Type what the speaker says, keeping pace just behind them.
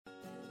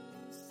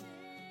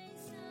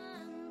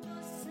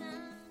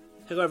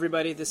Hello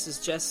everybody, this is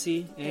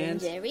Jesse and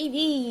Jerry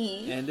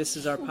V. And this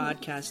is our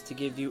podcast to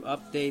give you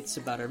updates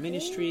about our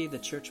ministry, the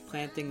church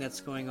planting that's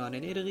going on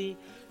in Italy,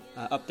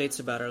 updates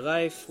about our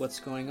life, what's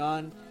going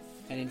on,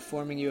 and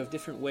informing you of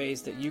different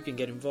ways that you can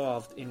get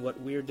involved in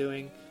what we're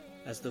doing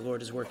as the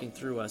Lord is working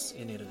through us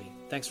in Italy.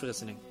 Thanks for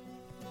listening.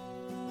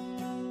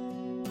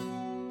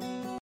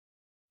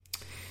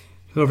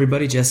 Hello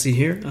everybody, Jesse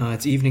here.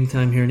 It's evening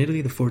time here in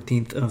Italy, the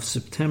 14th of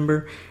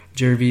September.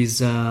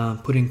 Jervy's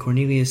putting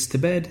Cornelius to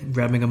bed,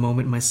 grabbing a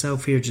moment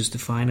myself here just to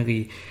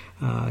finally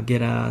get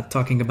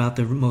talking about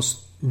the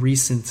most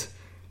recent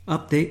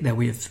update that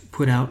we have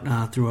put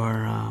out through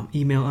our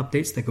email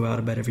updates that go out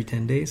about every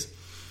 10 days.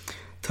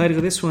 Title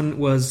of this one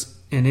was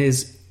and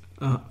is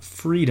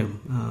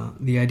freedom,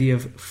 the idea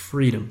of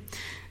freedom.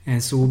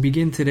 And so we'll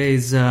begin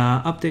today's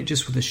update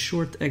just with a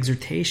short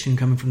exhortation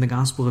coming from the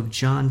Gospel of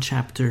John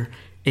chapter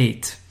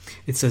 8.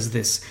 It says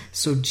this: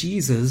 So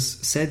Jesus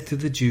said to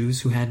the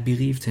Jews who had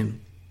believed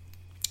him,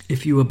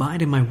 "If you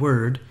abide in my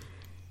word,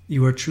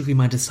 you are truly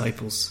my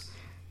disciples,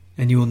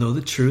 and you will know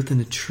the truth, and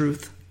the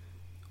truth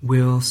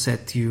will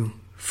set you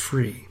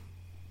free."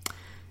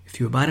 If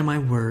you abide in my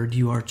word,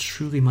 you are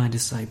truly my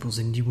disciples,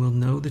 and you will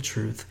know the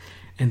truth,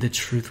 and the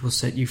truth will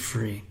set you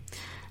free.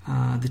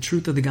 The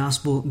truth of the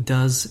gospel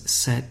does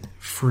set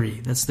free.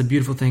 That's the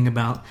beautiful thing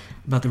about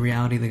the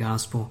reality of the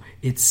gospel.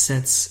 It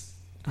sets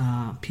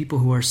people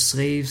who are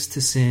slaves to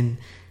sin,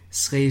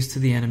 slaves to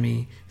the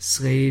enemy,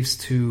 slaves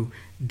to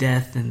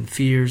death and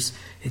fears,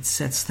 it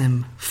sets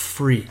them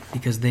free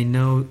because they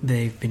know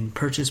they've been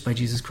purchased by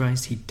Jesus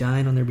Christ. He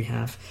died on their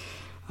behalf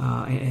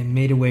and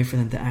made a way for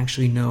them to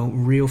actually know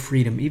real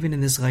freedom, even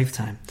in this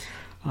lifetime.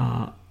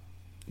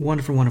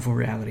 Wonderful, wonderful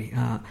reality.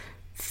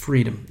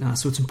 Freedom.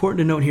 So it's important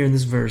to note here in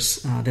this verse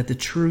that the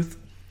truth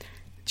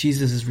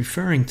Jesus is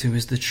referring to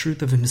is the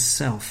truth of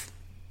himself.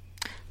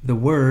 The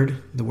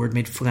Word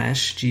made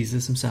flesh,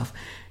 Jesus himself,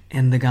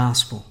 and the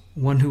gospel.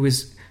 One who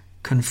is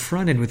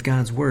confronted with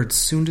God's word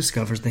soon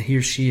discovers that he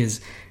or she is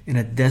in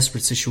a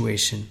desperate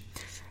situation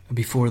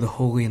before the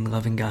holy and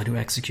loving God who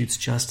executes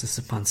justice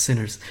upon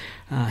sinners.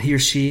 He or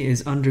she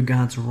is under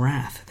God's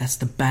wrath. That's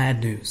the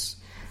bad news.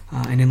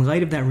 And in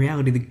light of that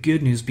reality, the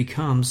good news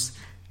becomes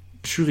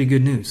truly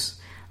good news.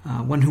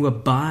 One who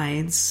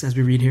abides, as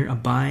we read here,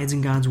 abides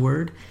in God's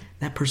word,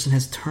 that person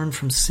has turned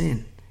from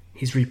sin.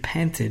 He's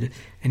repented,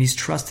 and he's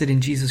trusted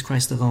in Jesus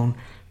Christ alone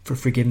for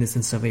forgiveness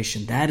and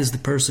salvation. That is the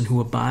person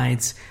who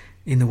abides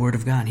in the Word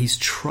of God. He's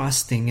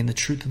trusting in the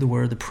truth of the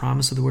Word, the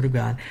promise of the Word of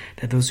God,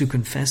 that those who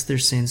confess their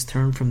sins,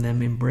 turn from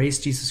them, embrace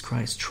Jesus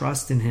Christ,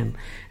 trust in him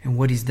and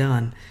what he's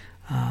done,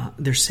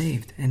 they're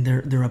saved, and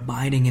they're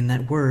abiding in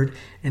that Word.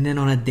 And then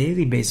on a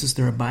daily basis,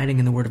 they're abiding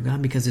in the Word of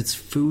God because it's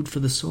food for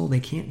the soul. They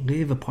can't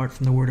live apart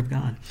from the Word of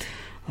God.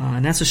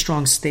 And that's a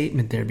strong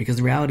statement there because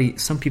the reality,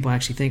 some people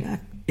actually think,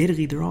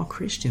 Italy, they're all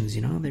Christians,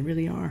 they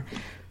really are.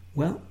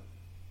 Well,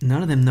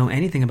 none of them know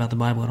anything about the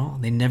Bible at all.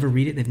 They never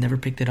read it. They've never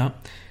picked it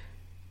up.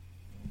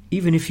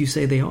 Even if you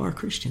say they are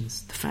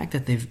Christians, the fact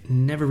that they've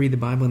never read the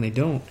Bible and they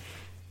don't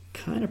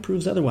kind of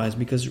proves otherwise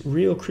because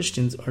real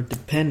Christians are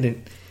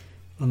dependent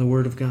on the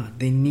Word of God.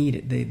 They need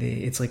it.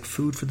 It's like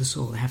food for the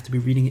soul. They have to be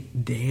reading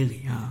it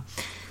daily.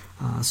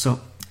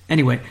 So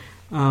anyway,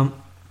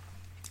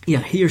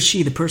 he or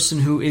she, the person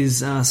who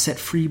is set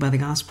free by the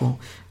gospel,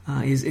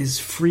 is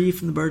free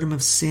from the burden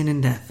of sin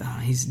and death.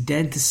 He's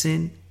dead to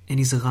sin and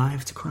he's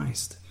alive to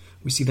Christ.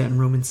 We see that in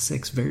Romans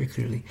 6 very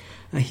clearly.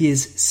 He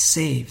is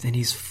saved and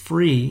he's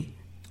free,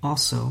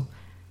 also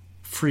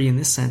free in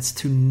this sense,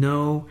 to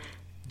know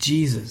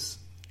Jesus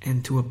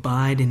and to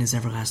abide in his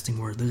everlasting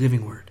word, the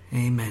living word.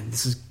 Amen.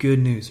 This is good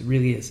news. It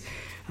really is.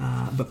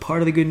 But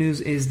part of the good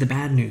news is the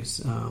bad news.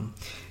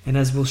 And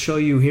as we'll show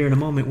you here in a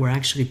moment, we're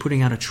actually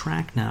putting out a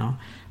track now.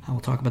 We'll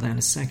talk about that in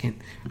a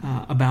second,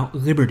 about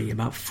liberty,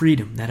 about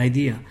freedom, that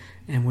idea.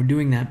 And we're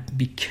doing that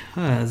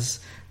because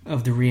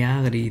of the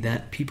reality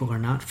that people are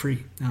not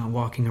free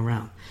walking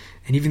around.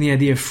 And even the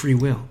idea of free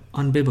will,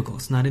 unbiblical.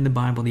 It's not in the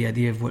Bible, the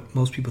idea of what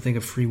most people think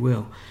of free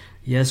will.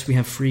 Yes, we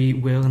have free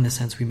will in the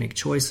sense we make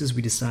choices.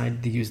 We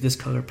decide to use this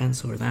color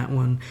pencil or that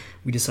one.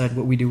 We decide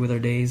what we do with our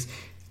days.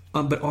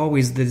 But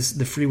always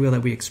the free will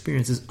that we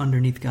experience is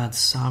underneath God's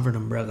sovereign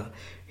umbrella.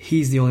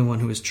 He's the only one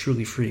who is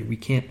truly free. We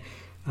can't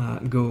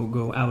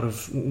go out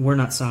of, we're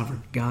not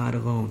sovereign. God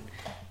alone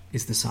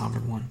is the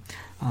sovereign one.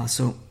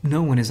 So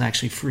no one is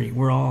actually free.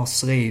 We're all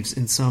slaves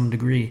in some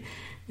degree.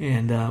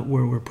 And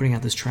we're putting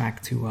out this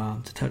track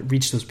to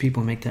reach those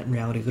people and make that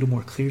reality a little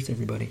more clear to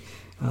everybody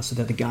so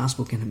that the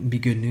gospel can be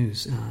good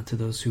news to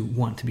those who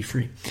want to be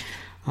free.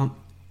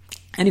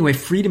 Anyway,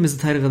 freedom is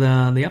the title of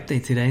the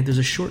update today. There's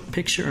a short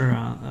picture,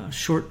 not a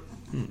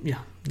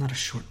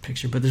short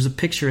picture, but there's a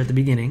picture at the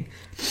beginning,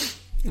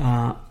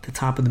 the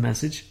top of the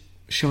message,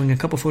 showing a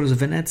couple photos of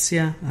Venice,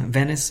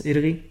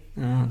 Italy,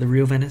 the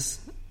real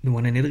Venice, the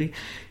one in Italy,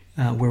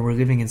 where we're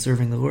living and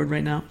serving the Lord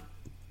right now.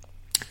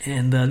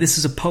 And this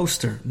is a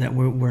poster that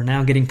we're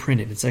now getting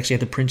printed. It's actually at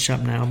the print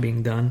shop now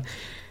being done.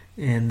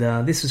 And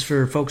this is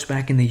for folks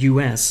back in the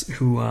U.S.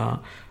 who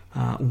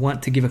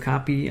want to give a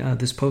copy of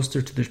this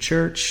poster to their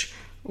church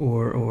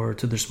or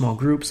to their small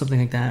group, something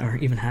like that, or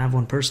even have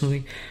one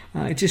personally.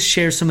 It just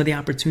shares some of the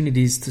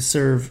opportunities to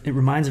serve. It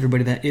reminds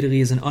everybody that Italy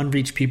is an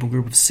unreached people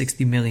group of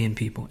 60 million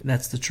people.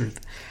 That's the truth.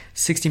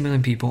 60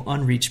 million people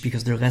unreached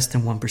because they're less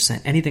than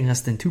 1%. Anything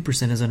less than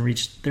 2% is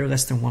unreached. They're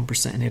less than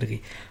 1% in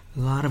Italy. A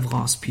lot of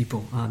lost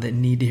people that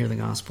need to hear the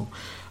gospel.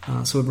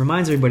 So it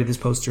reminds everybody, this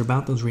poster,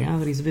 about those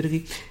realities of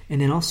Italy, and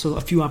then also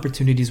a few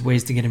opportunities,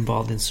 ways to get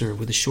involved and serve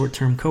with a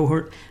short-term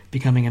cohort,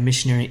 becoming a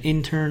missionary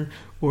intern,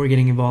 or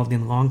getting involved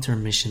in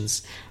long-term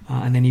missions.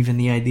 And then even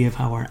the idea of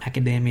how our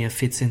academia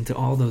fits into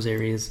all those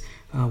areas.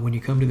 When you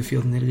come to the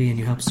field in Italy and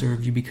you help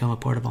serve, you become a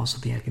part of also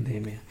the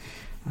academia.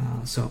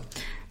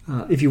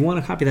 If you want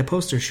a copy of that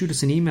poster, shoot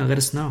us an email, let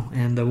us know,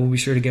 and we'll be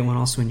sure to get one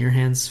also in your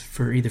hands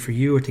for either for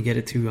you or to get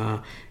it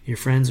to your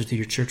friends or to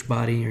your church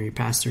body or your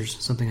pastors,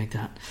 something like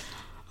that.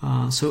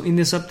 So in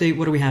this update,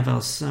 what do we have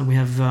else? We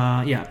have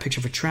a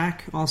picture of a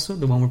track also,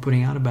 the one we're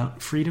putting out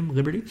about freedom,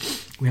 liberty.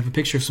 We have a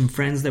picture of some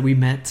friends that we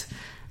met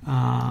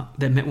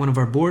that met one of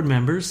our board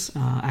members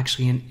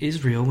actually in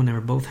Israel when they were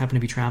both happened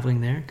to be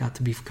traveling there, got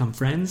to become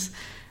friends.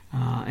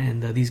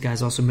 And these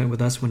guys also met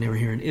with us when they were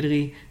here in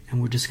Italy,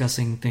 and we're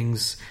discussing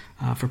things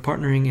for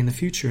partnering in the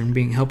future and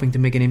helping to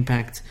make an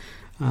impact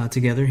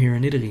together here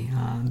in Italy,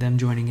 them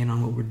joining in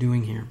on what we're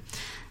doing here.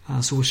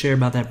 So we'll share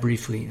about that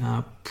briefly.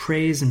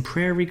 Praise and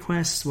prayer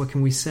requests, what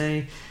can we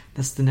say?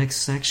 That's the next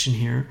section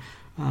here.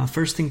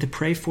 First thing to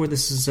pray for,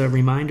 this is a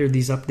reminder,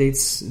 these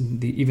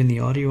updates, even the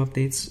audio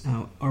updates,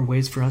 are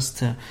ways for us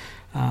to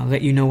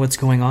let you know what's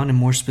going on in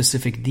more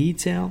specific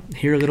detail,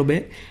 hear a little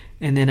bit,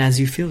 and then as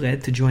you feel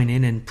led to join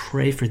in and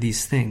pray for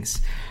these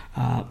things.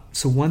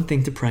 So one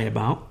thing to pray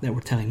about that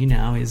we're telling you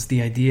now is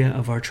the idea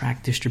of our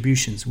tract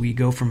distributions. We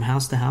go from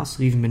house to house,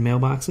 leave them in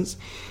mailboxes,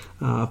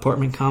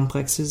 apartment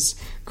complexes,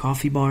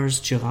 coffee bars,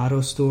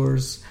 gelato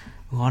stores,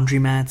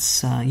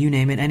 laundromats, you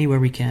name it, anywhere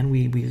we can,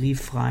 we leave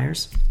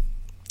flyers.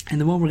 And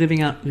the one we're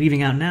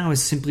leaving out now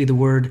is simply the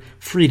word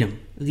freedom,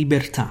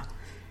 libertà.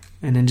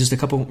 And then just a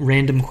couple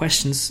random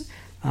questions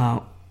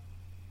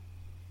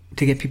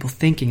to get people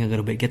thinking a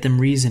little bit, get them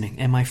reasoning.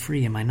 Am I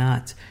free? Am I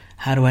not?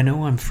 How do I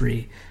know I'm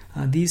free?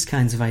 These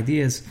kinds of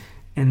ideas.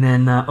 And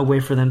then a way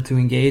for them to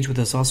engage with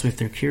us also if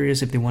they're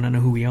curious, if they want to know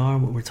who we are,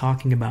 what we're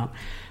talking about.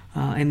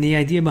 And the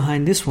idea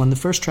behind this one, the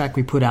first track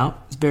we put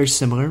out, is very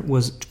similar,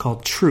 was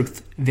called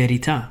Truth,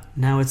 Verità.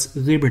 Now it's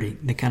Liberty.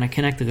 They kind of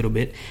connect a little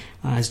bit.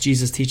 As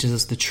Jesus teaches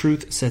us, the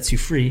truth sets you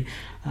free.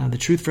 The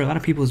truth for a lot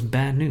of people is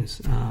bad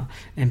news.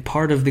 And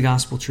part of the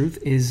gospel truth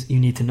is you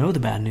need to know the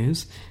bad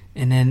news.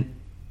 And then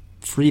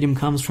freedom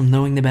comes from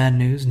knowing the bad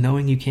news,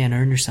 knowing you can't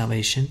earn your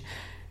salvation,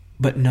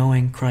 but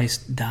knowing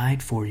Christ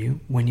died for you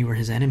when you were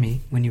his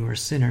enemy, when you were a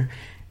sinner,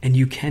 and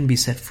you can be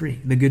set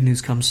free. The good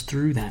news comes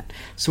through that.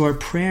 So our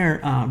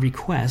prayer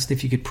request,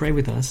 if you could pray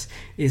with us,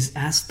 is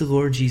ask the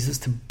Lord Jesus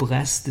to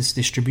bless this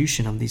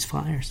distribution of these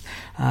flyers,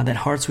 that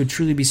hearts would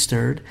truly be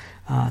stirred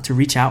to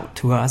reach out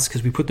to us,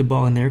 because we put the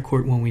ball in their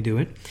court when we do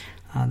it.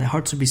 That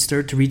hearts would be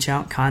stirred to reach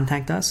out,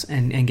 contact us,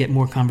 and get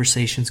more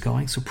conversations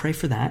going. So pray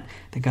for that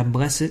God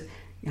bless it,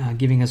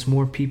 giving us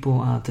more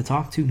people to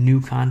talk to,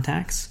 new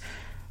contacts.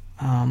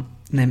 And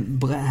then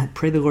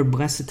pray the Lord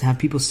bless it to have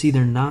people see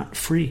they're not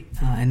free.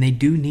 And they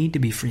do need to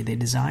be free. They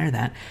desire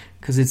that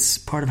because it's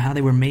part of how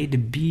they were made to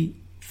be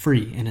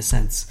free, in a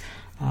sense,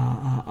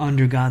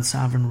 under God's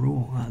sovereign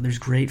rule. There's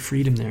great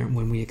freedom there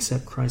when we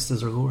accept Christ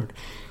as our Lord.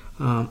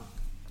 And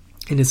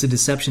it's a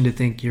deception to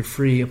think you're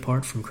free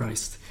apart from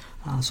Christ.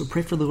 So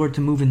pray for the Lord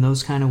to move in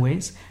those kind of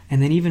ways.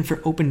 And then even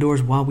for open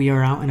doors while we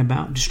are out and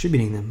about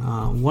distributing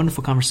them.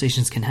 Wonderful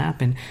conversations can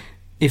happen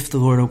if the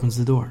Lord opens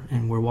the door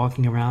and we're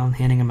walking around,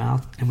 handing them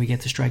out, and we get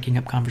to striking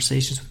up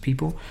conversations with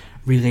people,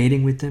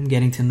 relating with them,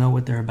 getting to know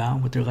what they're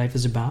about, what their life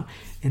is about,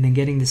 and then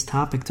getting this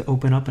topic to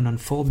open up and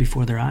unfold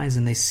before their eyes,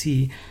 and they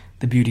see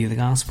the beauty of the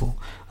gospel.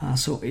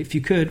 So if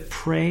you could,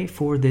 pray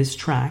for this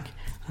track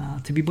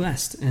to be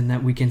blessed, and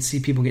that we can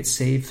see people get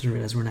saved through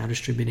it as we're now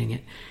distributing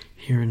it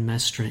here in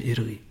Mestre,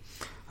 Italy.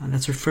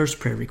 That's our first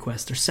prayer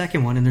request. Our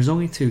second one, and there's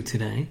only two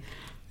today,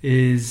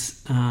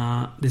 is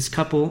this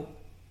couple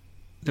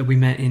that we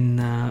met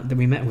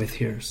with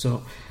here.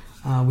 So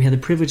we had the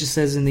privilege, it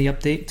says in the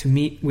update, to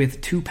meet with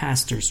two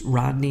pastors,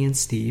 Rodney and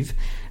Steve,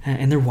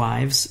 and their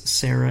wives,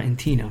 Sarah and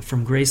Tina,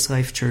 from Grace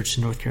Life Church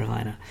in North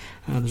Carolina.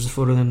 There's a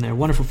photo of them there.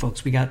 Wonderful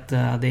folks. We got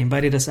they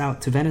invited us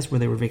out to Venice where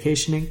they were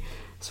vacationing.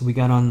 So we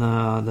got on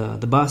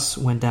the bus,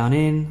 went down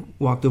in,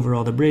 walked over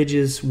all the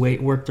bridges,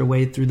 worked our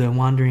way through the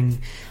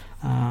wandering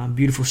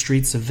beautiful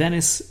streets of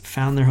Venice,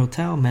 found their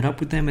hotel, met up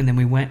with them, and then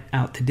we went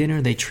out to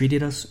dinner. They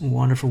treated us,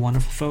 wonderful,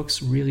 wonderful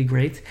folks, really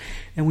great,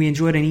 and we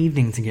enjoyed an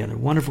evening together.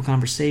 Wonderful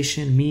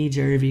conversation, me,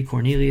 Jerry V,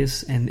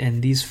 Cornelius,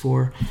 and these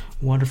four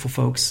wonderful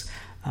folks,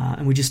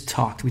 and we just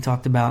talked. We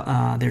talked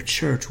about their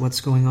church, what's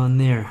going on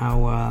there,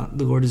 how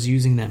the Lord is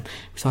using them.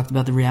 We talked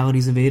about the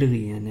realities of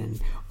Italy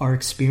and our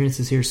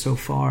experiences here so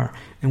far,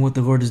 and what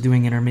the Lord is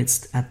doing in our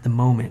midst at the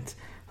moment.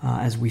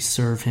 as we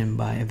serve him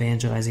by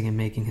evangelizing and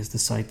making his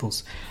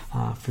disciples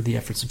for the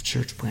efforts of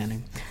church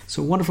planting.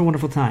 So wonderful,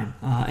 wonderful time.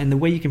 And the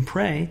way you can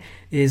pray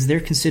is they're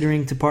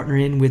considering to partner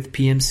in with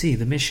PMC,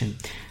 the mission,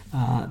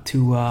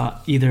 to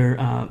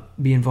either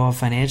be involved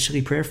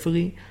financially,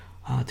 prayerfully,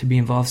 to be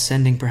involved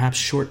sending perhaps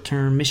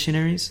short-term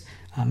missionaries,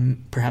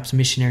 perhaps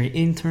missionary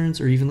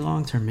interns, or even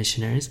long-term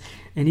missionaries,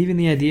 and even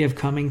the idea of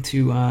coming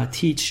to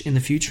teach in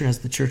the future as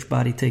the church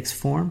body takes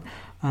form,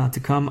 to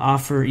come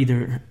offer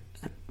either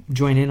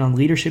join in on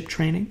leadership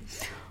training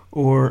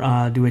or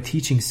do a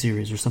teaching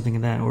series or something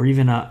like that, or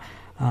even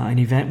an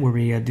event where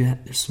we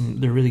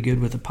they're really good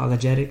with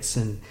apologetics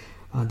and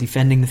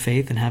defending the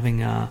faith and having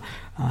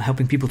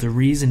helping people to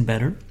reason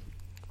better.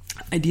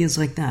 Ideas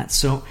like that.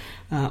 So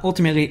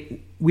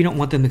ultimately, we don't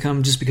want them to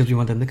come just because we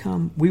want them to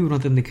come. We would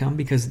want them to come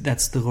because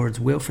that's the Lord's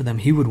will for them.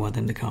 He would want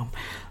them to come.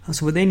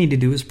 So what they need to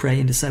do is pray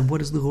and decide, what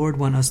does the Lord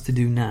want us to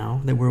do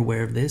now that we're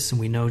aware of this and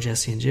we know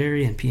Jesse and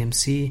Jerry and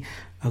PMC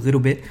a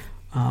little bit?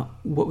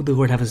 What would the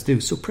Lord have us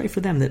do? So pray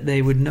for them that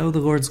they would know the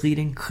Lord's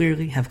leading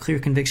clearly, have clear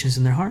convictions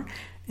in their heart,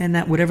 and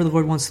that whatever the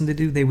Lord wants them to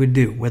do, they would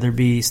do, whether it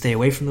be stay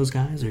away from those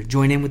guys or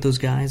join in with those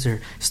guys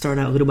or start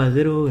out little by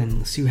little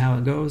and see how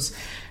it goes.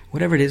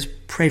 Whatever it is,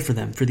 pray for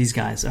them, for these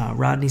guys.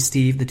 Rodney,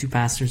 Steve, the two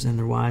pastors and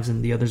their wives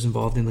and the others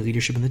involved in the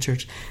leadership in the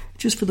church,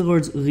 just for the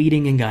Lord's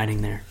leading and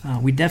guiding there.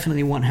 We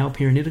definitely want help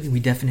here in Italy. We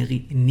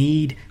definitely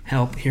need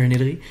help here in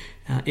Italy.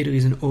 Italy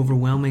is an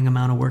overwhelming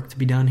amount of work to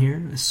be done here.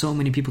 There's so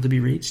many people to be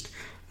reached.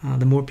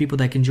 The more people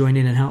that can join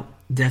in and help,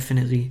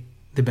 definitely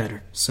the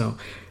better. So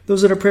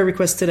those are our prayer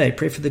requests today.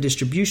 Pray for the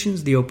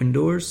distributions, the open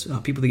doors,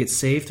 people to get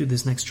saved through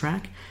this next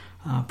track.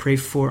 Pray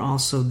for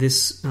also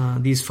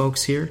these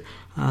folks here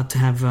to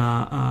have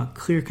a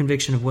clear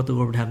conviction of what the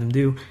Lord would have them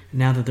do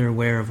now that they're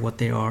aware of what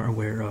they are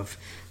aware of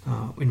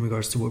in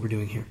regards to what we're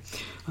doing here.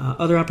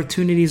 Other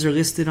opportunities are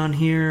listed on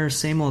here.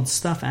 Same old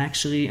stuff,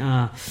 actually.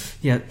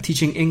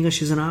 Teaching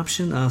English is an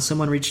option.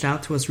 Someone reached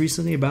out to us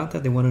recently about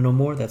that. They want to know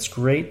more. That's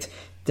great.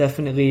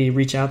 Definitely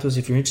reach out to us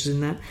if you're interested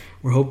in that.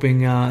 We're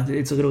hoping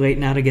it's a little late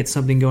now to get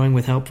something going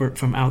with help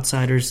from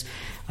outsiders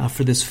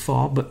for this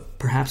fall, but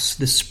perhaps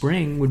this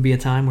spring would be a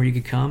time where you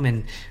could come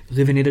and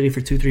live in Italy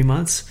for 2-3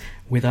 months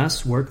with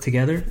us, work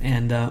together,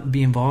 and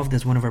be involved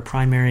as one of our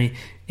primary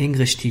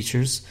English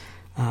teachers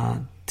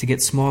to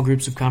get small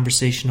groups of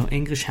conversational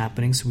English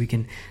happening so we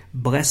can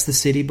bless the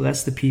city,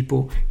 bless the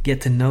people, get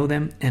to know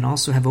them, and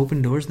also have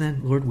open doors then,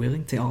 Lord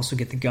willing, to also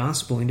get the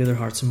gospel into their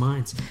hearts and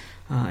minds.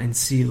 And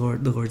see the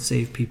Lord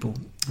save people.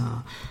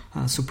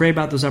 So pray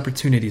about those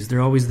opportunities.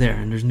 They're always there,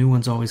 and there's new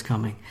ones always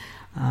coming.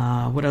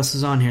 What else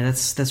is on here?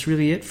 That's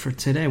really it for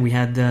today. We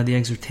had the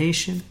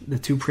exhortation, the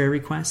 2 prayer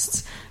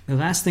requests. The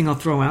last thing I'll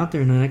throw out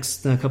there in the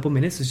next couple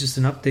minutes is just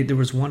an update. There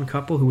was one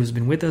couple who has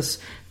been with us,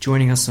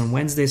 joining us on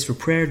Wednesdays for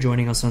prayer,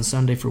 joining us on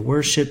Sunday for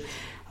worship,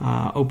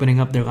 opening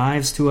up their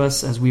lives to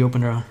us as we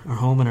opened our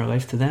home and our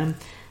life to them.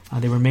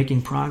 They were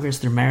making progress.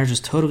 Their marriage was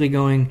totally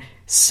going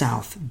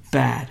south,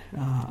 bad.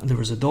 There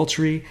was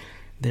adultery.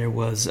 There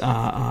was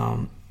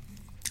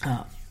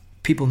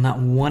people not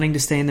wanting to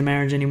stay in the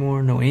marriage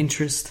anymore, no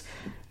interest.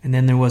 And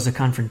then there was a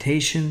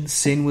confrontation.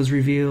 Sin was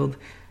revealed.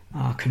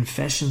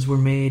 Confessions were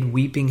made.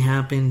 Weeping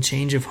happened.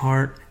 Change of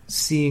heart.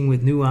 Seeing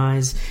with new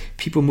eyes.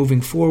 People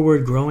moving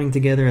forward, growing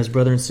together as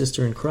brother and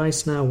sister in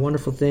Christ now.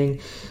 Wonderful thing.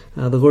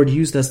 The Lord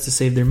used us to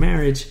save their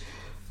marriage.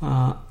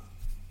 And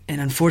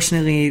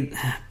unfortunately,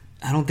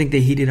 I don't think they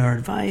heeded our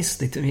advice.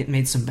 They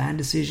made some bad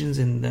decisions,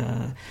 and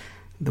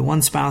the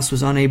one spouse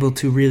was unable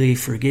to really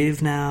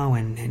forgive now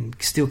and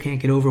still can't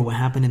get over what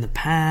happened in the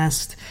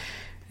past.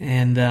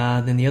 And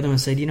then the other one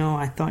said,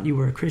 I thought you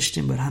were a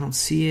Christian, but I don't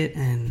see it.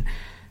 And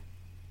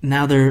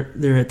now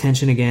they're at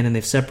tension again, and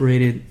they've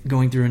separated,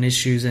 going through an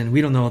issues, and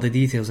we don't know all the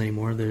details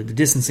anymore. They're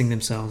distancing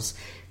themselves,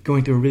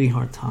 going through a really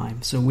hard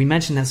time. So we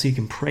mentioned that so you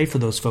can pray for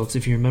those folks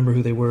if you remember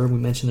who they were. We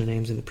mentioned their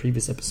names in the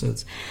previous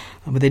episodes.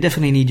 But they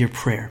definitely need your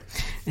prayer.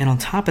 And on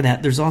top of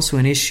that, there's also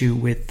an issue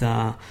with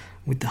the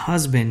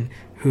husband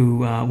who,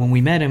 when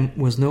we met him,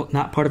 was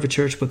not part of a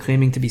church but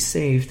claiming to be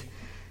saved.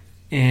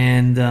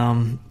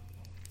 And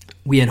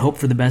we had hoped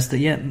for the best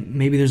that,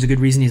 maybe there's a good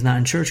reason he's not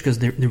in church because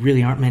there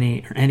really aren't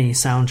any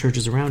sound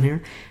churches around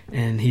here.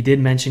 And he did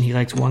mention he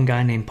likes one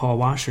guy named Paul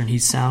Washer, and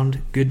he's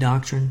sound, good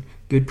doctrine,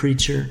 good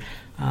preacher.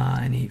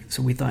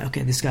 So we thought,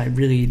 okay, this guy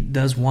really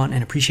does want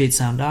and appreciate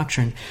sound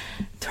doctrine.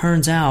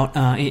 Turns out,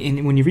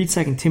 when you read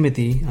 2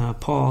 Timothy,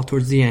 Paul,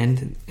 towards the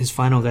end, his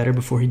final letter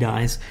before he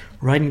dies,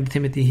 writing to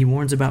Timothy, he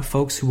warns about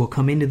folks who will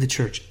come into the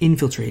church,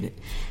 infiltrate it.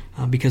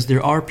 Because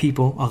there are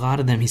people, a lot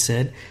of them, he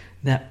said,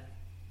 that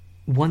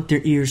want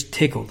their ears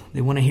tickled.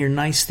 They want to hear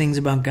nice things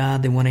about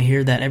God. They want to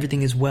hear that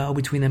everything is well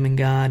between them and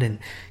God, and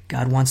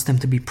God wants them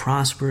to be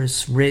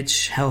prosperous,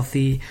 rich,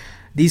 healthy,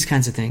 these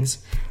kinds of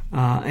things.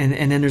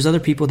 And then there's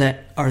other people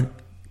that are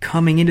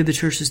coming into the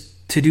churches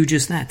to do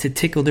just that, to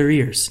tickle their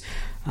ears,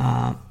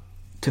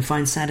 to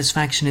find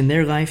satisfaction in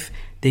their life.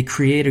 They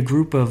create a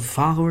group of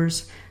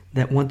followers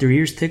that want their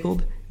ears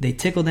tickled. They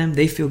tickle them.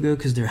 They feel good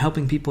because they're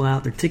helping people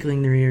out. They're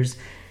tickling their ears.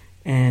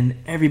 And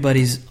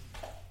everybody's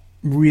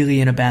really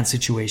in a bad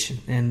situation.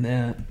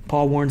 And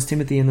Paul warns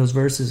Timothy in those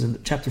verses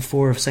in chapter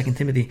 4 of 2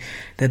 Timothy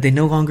that they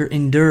no longer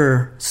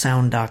endure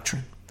sound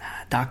doctrine.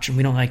 Doctrine,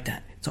 we don't like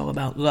that. It's all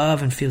about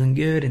love and feeling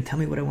good and tell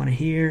me what I want to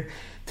hear.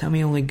 Tell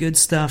me only good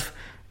stuff.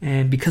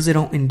 And because they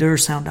don't endure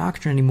sound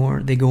doctrine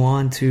anymore, they go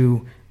on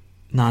to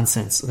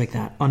nonsense like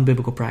that,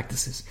 unbiblical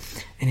practices.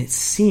 And it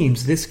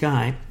seems this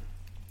guy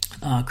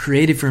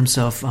created for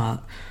himself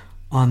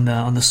on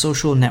the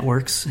social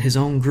networks his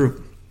own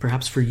group,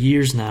 perhaps for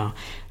years now,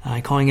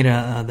 calling it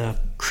the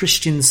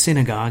Christian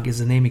Synagogue is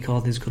the name he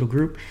called his little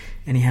group.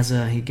 And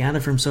he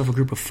gathered for himself a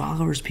group of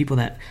followers, people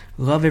that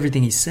love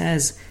everything he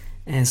says.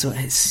 And so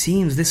it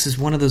seems this is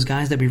one of those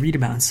guys that we read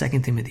about in 2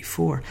 Timothy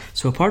 4.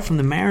 So apart from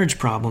the marriage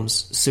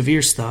problems,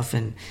 severe stuff,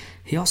 and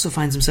he also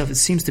finds himself, it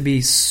seems to be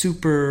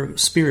super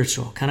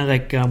spiritual. Kind of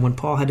like when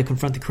Paul had to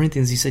confront the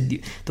Corinthians, he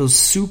said, those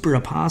super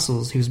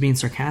apostles, he was being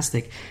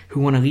sarcastic,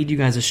 who want to lead you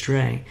guys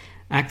astray,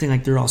 acting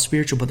like they're all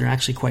spiritual, but they're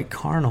actually quite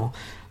carnal.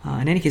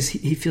 In any case,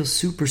 he feels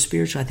super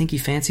spiritual. I think he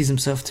fancies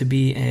himself to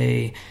be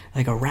a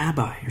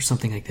rabbi or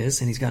something like this,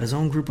 and he's got his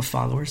own group of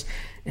followers.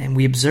 And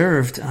we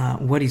observed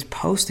what he's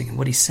posting and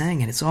what he's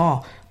saying, and it's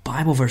all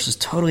Bible verses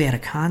totally out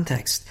of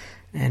context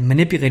and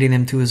manipulating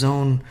them to his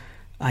own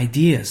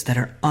ideas that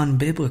are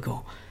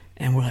unbiblical.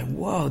 And we're like,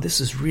 whoa,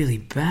 this is really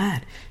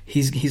bad.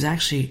 He's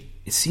actually,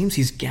 it seems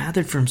he's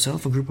gathered for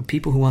himself a group of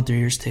people who want their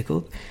ears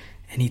tickled,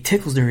 and he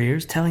tickles their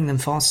ears, telling them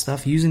false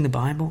stuff, using the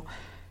Bible.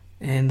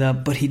 And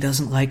but he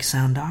doesn't like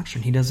sound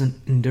doctrine. He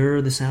doesn't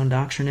endure the sound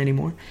doctrine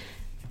anymore.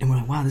 And we're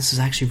like, wow, this is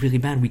actually really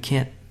bad. We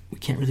can't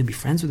really be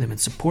friends with him and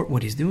support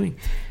what he's doing.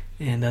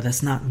 And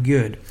that's not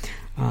good.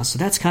 So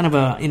that's kind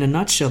of in a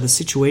nutshell, the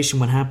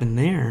situation, what happened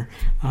there.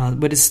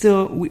 But it's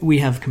still, we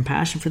have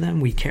compassion for them.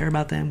 We care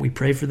about them. We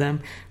pray for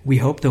them. We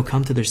hope they'll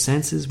come to their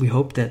senses. We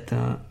hope that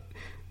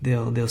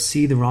they'll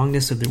see the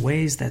wrongness of their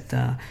ways,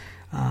 that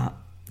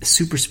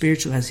super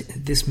spiritual as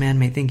this man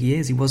may think he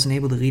is, he wasn't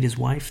able to lead his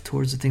wife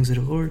towards the things of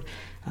the Lord.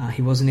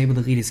 He wasn't able to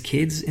lead his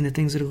kids in the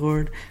things of the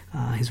Lord.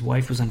 His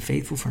wife was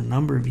unfaithful for a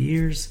number of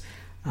years.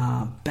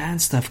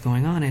 Bad stuff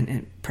going on,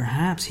 and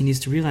perhaps he needs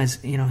to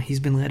realize, he's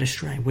been led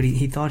astray.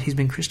 He thought he's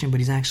been Christian, but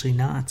he's actually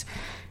not,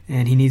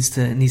 and he needs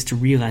to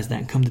realize that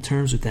and come to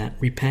terms with that.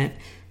 Repent,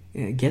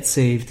 get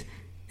saved,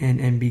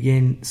 and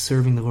begin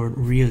serving the Lord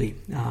really.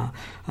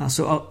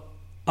 So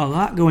a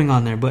lot going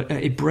on there, but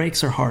it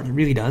breaks our heart. It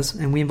really does.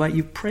 And we invite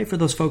you, pray for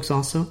those folks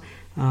also,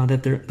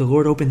 that the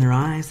Lord open their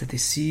eyes, that they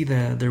see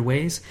their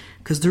ways,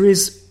 because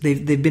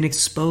they've been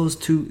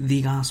exposed to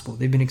the gospel.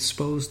 They've been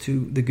exposed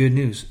to the good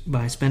news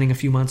by spending a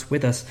few months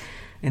with us,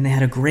 and they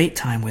had a great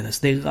time with us.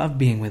 They love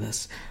being with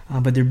us,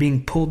 but they're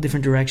being pulled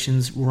different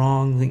directions,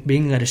 wrong,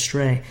 being led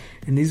astray.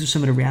 And these are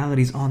some of the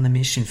realities on the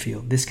mission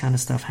field. This kind of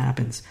stuff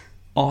happens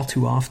all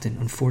too often,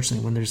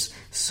 unfortunately, when there's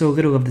so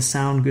little of the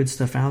sound, good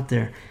stuff out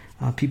there.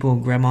 People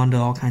grab onto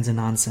all kinds of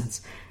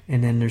nonsense.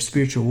 And then there's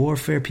spiritual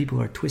warfare.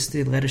 People are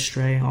twisted, led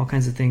astray, all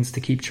kinds of things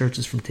to keep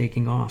churches from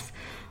taking off.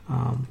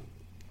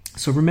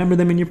 So remember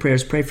them in your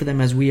prayers. Pray for them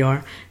as we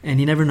are.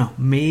 And you never know.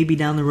 Maybe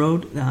down the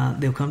road,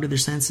 they'll come to their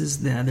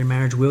senses. Their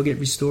marriage will get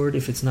restored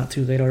if it's not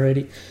too late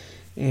already.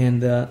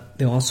 And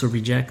they'll also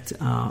reject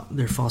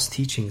their false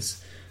teachings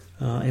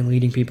and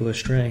leading people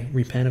astray.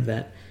 Repent of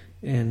that.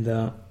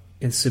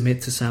 And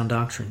submit to sound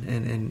doctrine.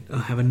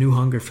 And have a new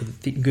hunger for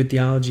good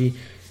theology.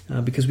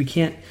 Because we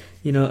can't,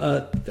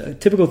 a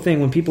typical thing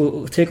when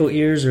people tickle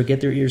ears or get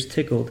their ears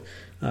tickled,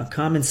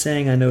 common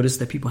saying I notice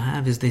that people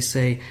have is they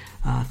say,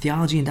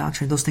 theology and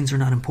doctrine, those things are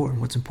not important.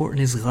 What's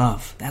important is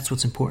love. That's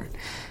what's important.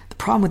 The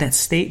problem with that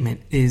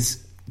statement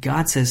is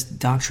God says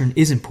doctrine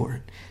is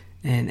important.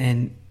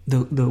 And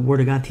the Word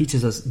of God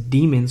teaches us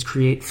demons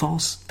create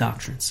false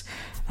doctrines.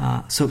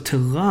 So to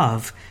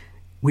love,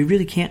 we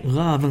really can't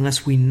love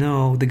unless we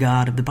know the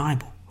God of the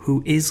Bible,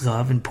 who is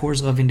love and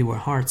pours love into our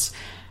hearts.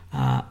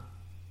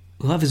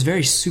 Love is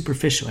very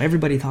superficial.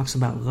 Everybody talks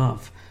about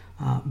love.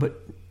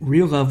 But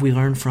real love we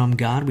learn from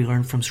God, we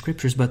learn from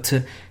scriptures. But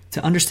to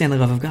understand the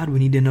love of God, we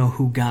need to know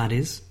who God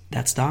is.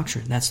 That's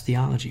doctrine. That's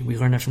theology. We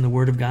learn that from the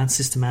Word of God,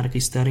 systematically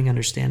studying,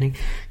 understanding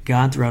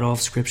God throughout all of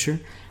Scripture.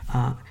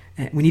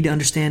 We need to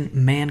understand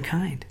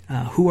mankind.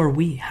 Who are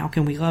we? How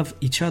can we love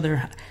each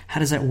other? How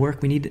does that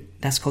work?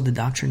 That's called the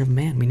doctrine of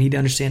man. We need to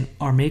understand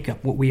our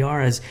makeup, what we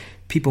are as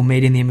people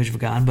made in the image of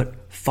God,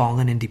 but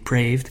fallen and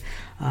depraved.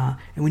 And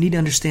we need to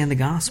understand the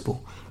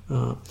gospel.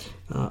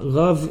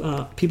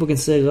 Love, people can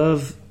say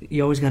love,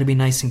 you always got to be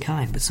nice and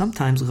kind. But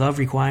sometimes love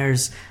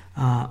requires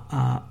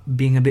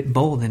being a bit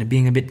bold and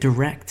being a bit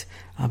direct.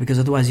 Because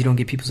otherwise you don't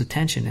get people's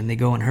attention and they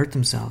go and hurt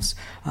themselves.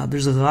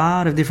 There's a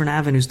lot of different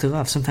avenues to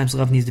love. Sometimes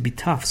love needs to be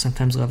tough.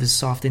 Sometimes love is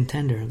soft and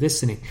tender,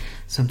 listening.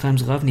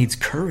 Sometimes love needs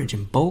courage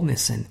and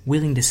boldness and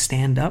willing to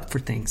stand up for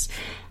things.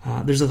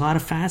 There's a lot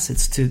of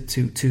facets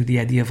to the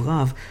idea of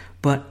love.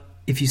 But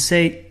if you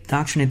say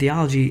doctrine and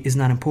theology is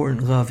not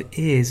important, love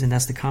is, and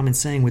that's the common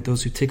saying with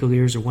those who tickle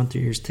ears or want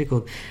their ears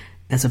tickled,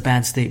 that's a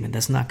bad statement.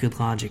 That's not good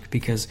logic,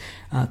 because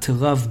to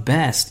love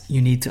best,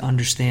 you need to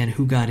understand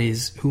who God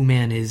is, who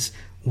man is,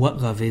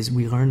 what love is,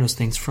 we learn those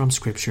things from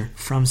Scripture,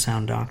 from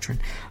sound doctrine.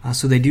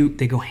 So they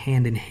go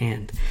hand in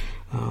hand.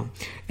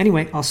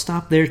 Anyway, I'll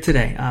stop there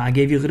today. I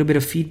gave you a little bit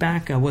of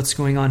feedback on what's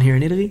going on here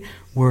in Italy.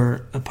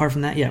 Apart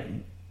from that,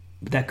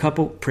 that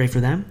couple, pray for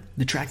them.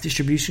 The tract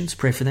distributions,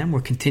 pray for them.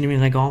 We're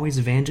continuing, like always,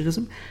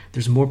 evangelism.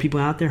 There's more people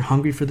out there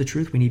hungry for the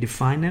truth. We need to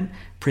find them.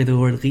 Pray the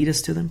Lord lead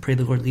us to them. Pray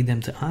the Lord lead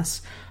them to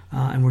us.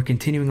 And we're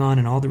continuing on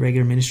in all the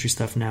regular ministry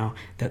stuff now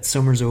that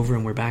summer's over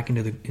and we're back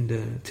into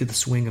the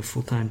swing of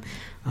full-time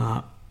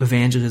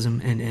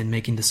evangelism and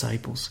making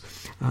disciples.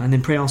 And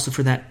then pray also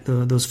for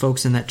those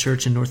folks in that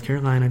church in North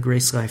Carolina,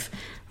 Grace Life,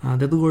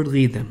 that the Lord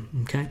lead them.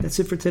 Okay, that's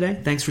it for today.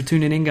 Thanks for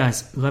tuning in,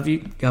 guys. Love you.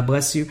 God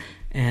bless you.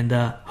 And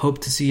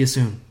hope to see you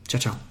soon. Ciao,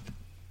 ciao.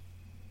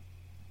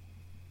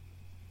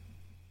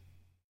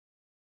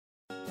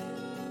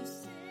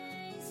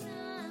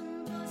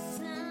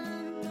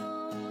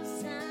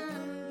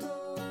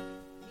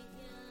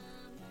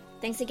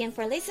 Thanks again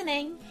for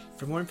listening.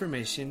 For more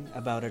information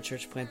about our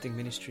church planting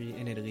ministry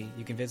in Italy,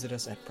 you can visit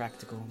us at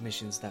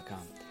practicalmissions.com.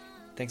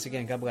 Thanks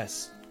again. God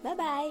bless.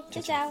 Bye-bye.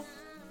 Ciao, ciao.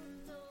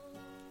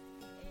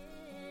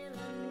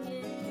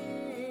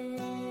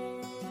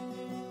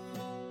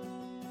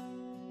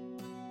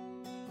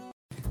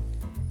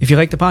 If you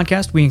like the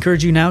podcast, we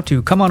encourage you now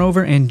to come on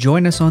over and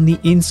join us on the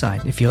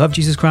inside. If you love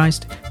Jesus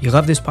Christ, you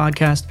love this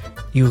podcast,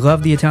 you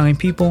love the Italian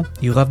people,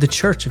 you love the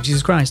Church of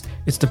Jesus Christ,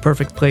 it's the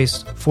perfect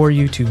place for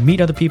you to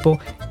meet other people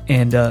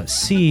and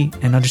see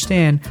and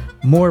understand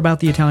more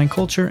about the Italian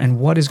culture and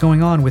what is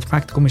going on with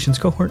Practical Missions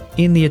Cohort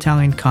in the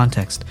Italian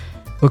context.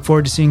 Look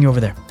forward to seeing you over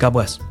there. God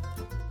bless.